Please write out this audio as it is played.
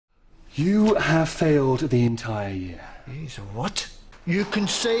You have failed the entire year. He's a what? You can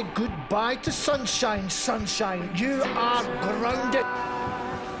say goodbye to sunshine, sunshine. You are grounded.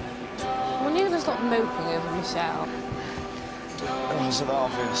 When are you going to stop moping over Michelle? Was it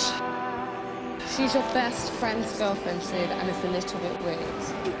obvious? She's your best friend's girlfriend, Sid, and it's a little bit weird.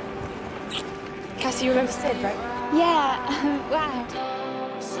 Cassie, you remember Sid, right? Yeah, wow.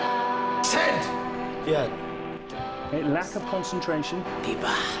 Sid! Yeah. A lack of concentration. Be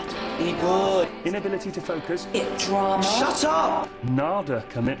bad. Be good. Inability to focus. Drama. Shut up! Nada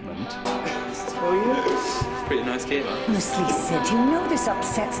commitment. Oh, yeah? Pretty nice game, huh? Honestly, Sid, you know this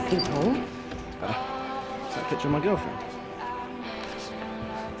upsets people. Is that a picture of my girlfriend?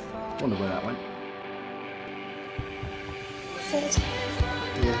 Wonder where that went. Sid.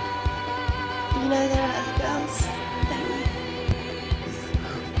 Yeah. You know there are other girls, don't you?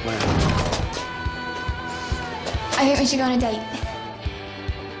 Where? I think we should go on a date.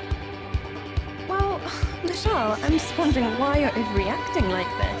 Well, Michelle, I'm just wondering why you're overreacting like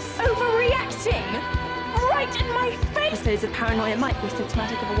this. Overreacting? Right in my face! I suppose that paranoia might be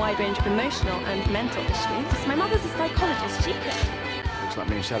symptomatic of a wide range of emotional and mental issues. My mother's a psychologist, she could. Looks like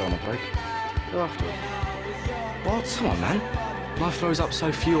me and Shadow on a break. Go after her. What? Come on, man. Life throws up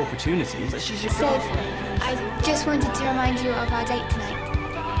so few opportunities. But she's your Sid, I just wanted to remind you of our date tonight.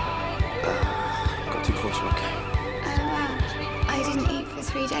 Got too coursework. Oh, wow. I didn't eat for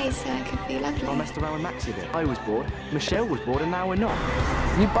 3 days, so it could be lovely. I messed around with Maxie a bit. I was bored, Michelle was bored, and now we're not.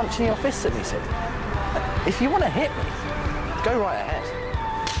 You bunching your fists at me, Sid? If you want to hit me, go right ahead.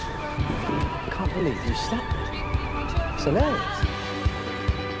 I can't believe you slapped me. It's hilarious.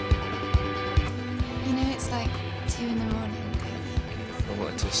 You know, it's like 2 in the morning. I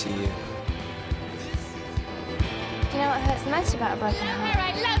wanted to see you. Do you know what hurts the most about a broken heart? I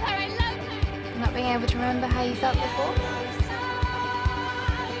love her, I love her! Not being able to remember how you felt before?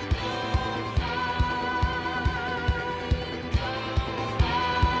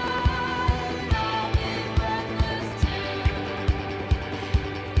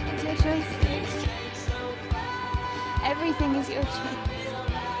 It's your choice. Everything is your choice.